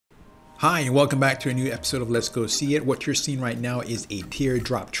Hi, and welcome back to a new episode of Let's Go See It. What you're seeing right now is a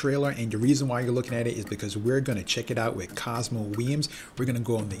Teardrop trailer, and the reason why you're looking at it is because we're going to check it out with Cosmo Weems. We're going to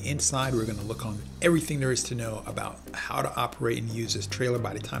go on the inside. We're going to look on everything there is to know about how to operate and use this trailer.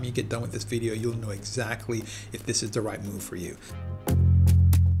 By the time you get done with this video, you'll know exactly if this is the right move for you.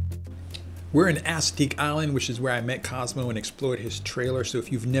 We're in Aztec Island, which is where I met Cosmo and explored his trailer. So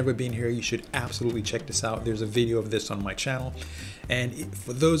if you've never been here, you should absolutely check this out. There's a video of this on my channel. And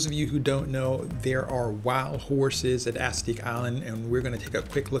for those of you who don't know, there are wild horses at Aztec Island, and we're going to take a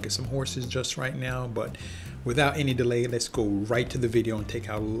quick look at some horses just right now. But without any delay, let's go right to the video and take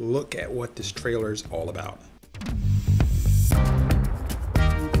a look at what this trailer is all about.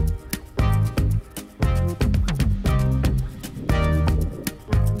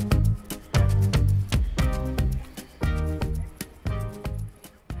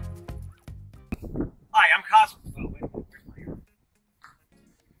 Hi, I'm Cosmo.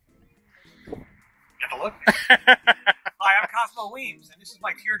 Get the look. Hi, I'm Cosmo Weems, and this is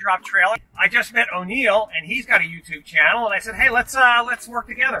my Teardrop trailer. I just met O'Neill, and he's got a YouTube channel, and I said, hey, let's work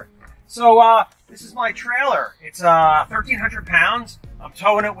together. So this is my trailer. It's 1,300 pounds. I'm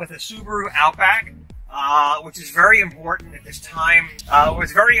towing it with a Subaru Outback, which is very important at this time.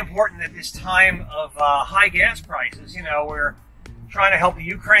 It's very important at this time of high gas prices. You know, we're trying to help the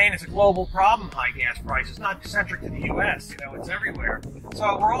Ukraine. It's a global problem, high gas prices, not centric to the U.S., you know, it's everywhere.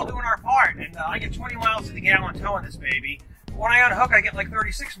 So we're all doing our part, and I get 20 miles to the gallon towing this baby. When I unhook, I get like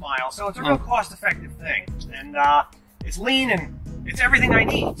 36 miles, so it's a real cost-effective thing. And it's lean, and it's everything I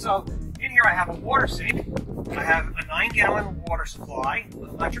need. So in here I have a water sink. I have a 9-gallon water supply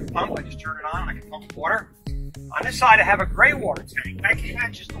with an electric pump. I just turn it on, and I can pump water. On this side, I have a gray water tank. That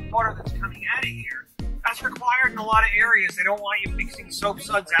catches the water that's coming out of here. That's required in a lot of areas. They don't want you mixing soap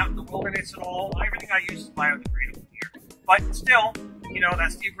suds out in the wilderness at all. Everything I use is biodegradable here. But still, you know,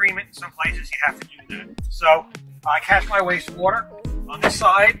 that's the agreement. In some places you have to do that. So I catch my wastewater. On this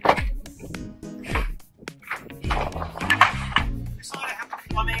side, I have the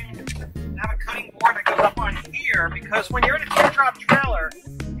plumbing. I have a cutting board that goes up on here because when you're in a Teardrop trailer,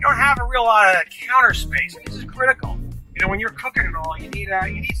 you don't have a real lot of counter space. This is critical. You know, when you're cooking and all, you need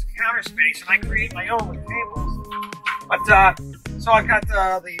some counter space, and I create my own with tables. But so I've got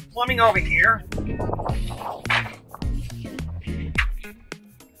the plumbing over here.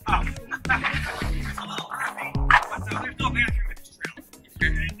 Oh, it's a little earthy, but there's no bathroom in this trailer.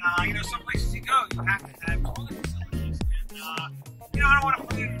 And you know, some places you go, you have to have toilet facilities. And you know, I don't want to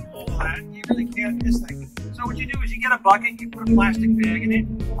put in all that. You really can't in this thing. So what you do is you get a bucket, you put a plastic bag in it,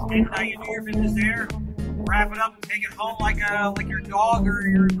 and you do your business there. Wrap it up and take it home like your dog or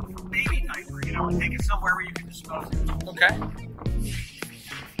your baby diaper, you know, and take it somewhere where you can dispose of it. Okay.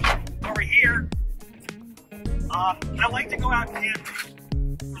 Over here, I like to go out camping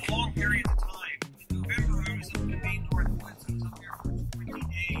for long periods of time. In November, I was up in the Maine Northwoods. I was up there for 20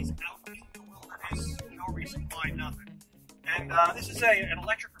 days, out in the wilderness, no resupply, nothing. And this is an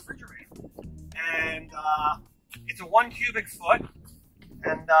electric refrigerator, and it's a 1 cubic foot.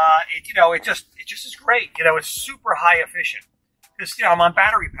 And you know, it just is great. You know, it's super high efficient because, you know, I'm on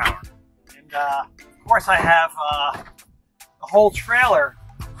battery power, and of course I have the whole trailer.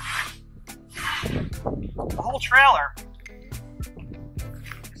 The whole trailer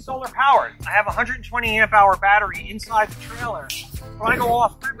is solar powered. I have a 120 amp hour battery inside the trailer. When I go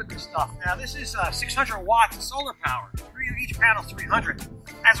off grid with this stuff, now this is 600 watts of solar power. Each panel 300.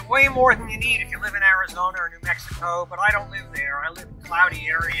 That's way more than you need if you live in Arizona or New Mexico, but I don't live there. I live in cloudy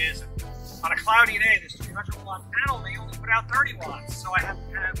areas. On a cloudy day, this 300 watt panel may only put out 30 watts, so I have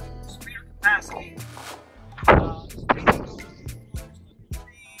to have greater capacity. Rain,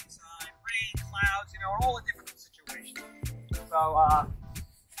 clouds, you know, all the different situations.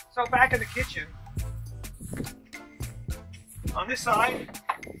 So back in the kitchen, on this side,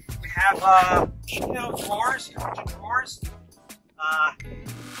 we have, you know, drawers, kitchen drawers,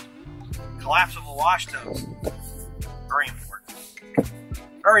 collapsible wash tubs. Very important.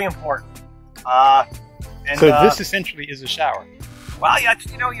 Very important. So this essentially is a shower. Well, yeah,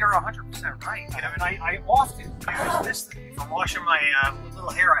 you know, you're 100% right. You know, and I often use this thing. If I'm washing my little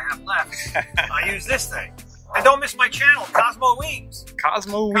hair I have left, I use this thing. And don't miss my channel, Cosmo Weems.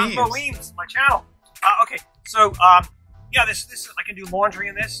 Cosmo Weems. Cosmo Weems, my channel. Okay, so yeah, this I can do laundry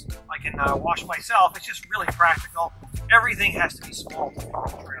in this. I can wash myself. It's just really practical. Everything has to be small to fit in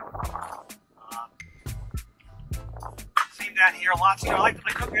the trailer. Same down here, lots. You know, I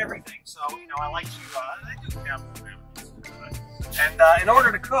cook everything, so you know, I like to. I do down and in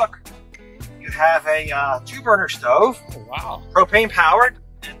order to cook, you have a 2-burner stove. Oh, wow. Propane powered,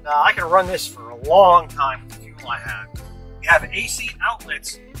 and I can run this for a long time with the fuel I have. You have AC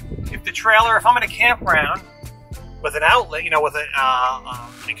outlets if if I'm in a campground with an outlet, with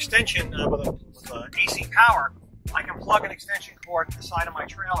an extension with AC power, I can plug an extension cord to the side of my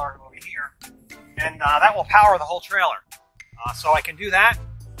trailer over here, and that will power the whole trailer. So I can do that.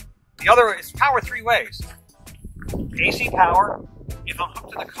 The other is power 3 ways. AC power, if I'm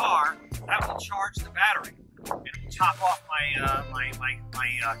hooked to the car, that will charge the battery, and it will top off my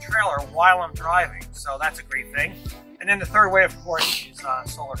trailer while I'm driving. So that's a great thing. And then the third way, of course, is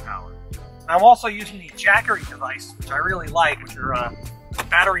solar power. And I'm also using the Jackery device, which I really like, which are a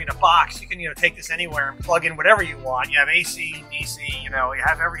battery in a box. You can take this anywhere and plug in whatever you want. You have AC, DC, you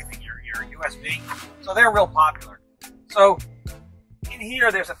have everything. Your USB. So they're real popular. So in here,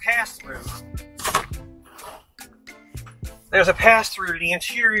 there's a pass-through. There's a pass-through to the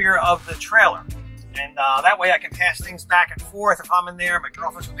interior of the trailer. And that way I can pass things back and forth. If I'm in there, my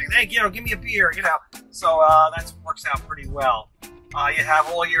girlfriend's going to be, hey, give me a beer, So that works out pretty well. You have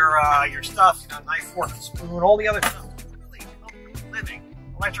all your stuff, knife, fork, and spoon, all the other stuff. It's really comfortable living.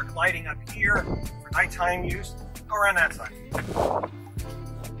 Electric lighting up here for nighttime use. Go around that side.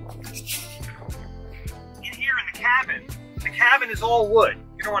 In here in the cabin is all wood.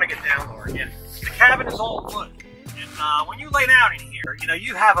 You don't want to get down lower again. The cabin is all wood. And when you lay down in here,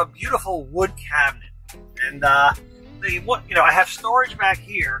 you have a beautiful wood cabinet. And I have storage back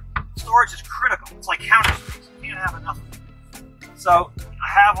here. Storage is critical. It's like counter space. You can't have enough of it. So I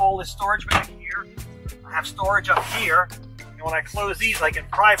have all this storage back here. I have storage up here. And when I close these, I get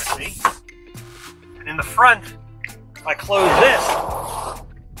privacy. And in the front, if I close this,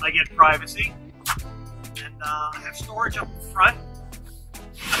 I get privacy. And I have storage up in front.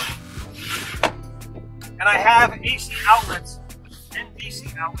 And I have AC outlets and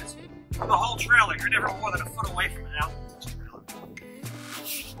DC outlets for the whole trailer. You're never more than a foot away from an outlet in this trailer.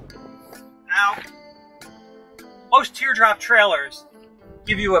 Now, most teardrop trailers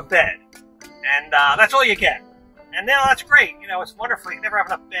give you a bed, and that's all you get. And now that's great. It's wonderful. You never have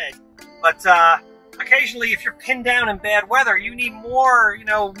enough bed. But occasionally, if you're pinned down in bad weather, you need more,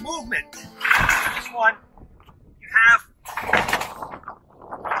 movement. This one, you have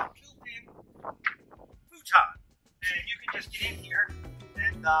futon, and you can just get in here,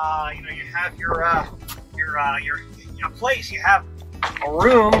 and you have your place. You have a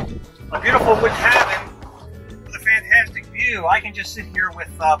room, a beautiful wood cabin with a fantastic view. I can just sit here with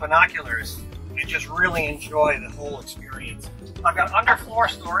binoculars and just really enjoy the whole experience. I've got underfloor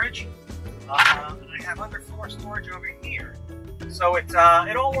storage, and I have underfloor storage over here. So it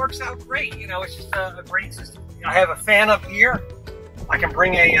all works out great. It's just a great system. I have a fan up here. I can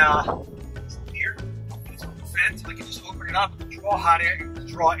bring a here. It's vent. I can just open it up, draw hot air,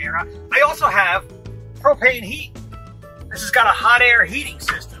 draw air out. I also have propane heat. This has got a hot air heating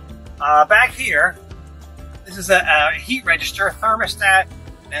system. Back here, this is a heat register, thermostat,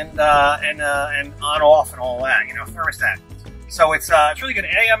 and on off and all that. Thermostat. So it's really good.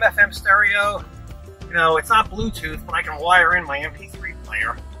 AM, FM stereo. It's not Bluetooth, but I can wire in my MP3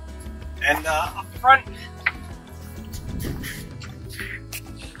 player. And up front,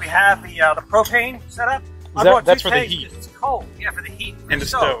 we have the propane setup. That's for the heat. It's cold. Yeah, for the heat. And the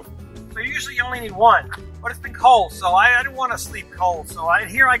stove. So usually you only need one, but it's been cold, so I didn't want to sleep cold. So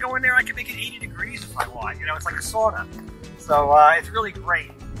here I go in there, I can make it 80 degrees if I want. It's like a sauna. So it's really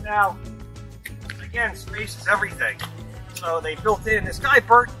great. Now, again, space is everything. So they built in, this guy,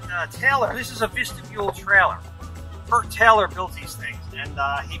 Bert Taylor, this is a vestibule trailer. Bert Taylor built these things, and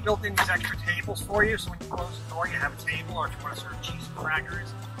he built in these extra tables for you, so when you close the door, you have a table, or if you want to serve cheese and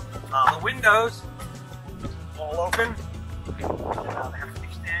crackers. The windows, all open. They have a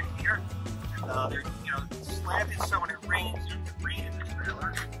big stand here, and they're slanted so when it rains, you don't get rain in the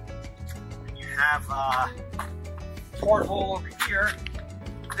trailer. And you have porthole over here.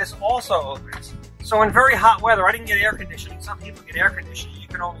 This also opens. So in very hot weather, I didn't get air conditioning. Some people get air conditioning. You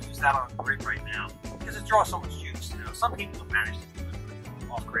can only use that on the grid right now because it draws so much juice. Some people have managed to do it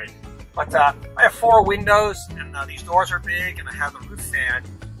off grid. But I have 4 windows, and these doors are big, and I have the roof fan.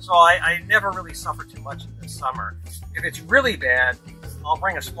 So I never really suffer too much in the summer. If it's really bad, I'll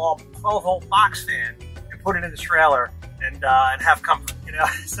bring a small 12-volt box fan and put it in the trailer and have comfort.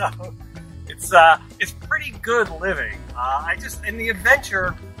 So it's pretty good living. In the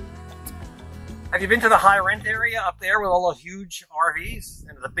adventure. Have you been to the high rent area up there with all those huge RVs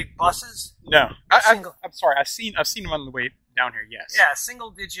and the big buses? No, I'm sorry. I've seen them on the way down here. Yes. Yeah,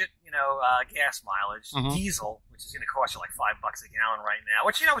 single digit, gas mileage, diesel, which is going to cost you like $5 a gallon right now.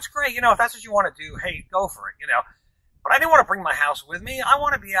 Which it's great. If that's what you want to do, hey, go for it. But I didn't want to bring my house with me. I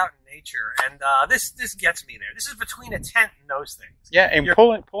want to be out in nature, and this gets me there. This is between a tent and those things. Yeah, and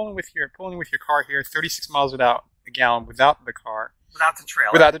pulling with your car here, 36 miles without a gallon without the car. Without the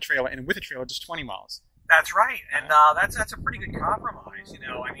trailer. Without the trailer, and with the trailer, just 20 miles. That's right, and that's a pretty good compromise. You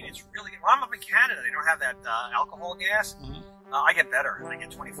know, I mean, it's really. Well, I'm up in Canada; they don't have that alcohol gas. I get better; I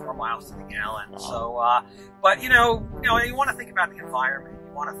get 24 miles to the gallon. So, but you know, you want to think about the environment.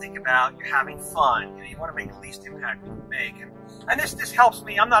 You want to think about you're having fun. You know, you want to make the least impact you can make, and this helps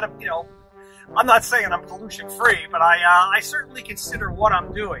me. I'm not I'm not saying I'm pollution free, but I certainly consider what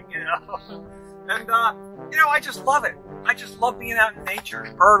I'm doing. You know, and you know, I just love it. I just love being out in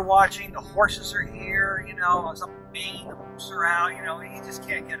nature, bird watching. The horses are here, you know. I was up in Maine, the moose are out, you know. You just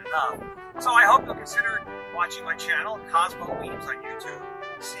can't get enough. So I hope you'll consider watching my channel, Cosmo Weems on YouTube,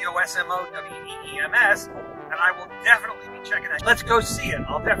 CosmoWeems, and I will definitely be checking it. Let's go see it.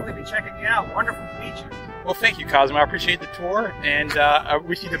 I'll definitely be checking you out. Wonderful to meet you. Well, thank you, Cosmo. I appreciate the tour, and I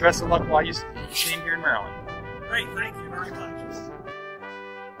wish you the best of luck while you're staying here in Maryland. Great, thank you very much.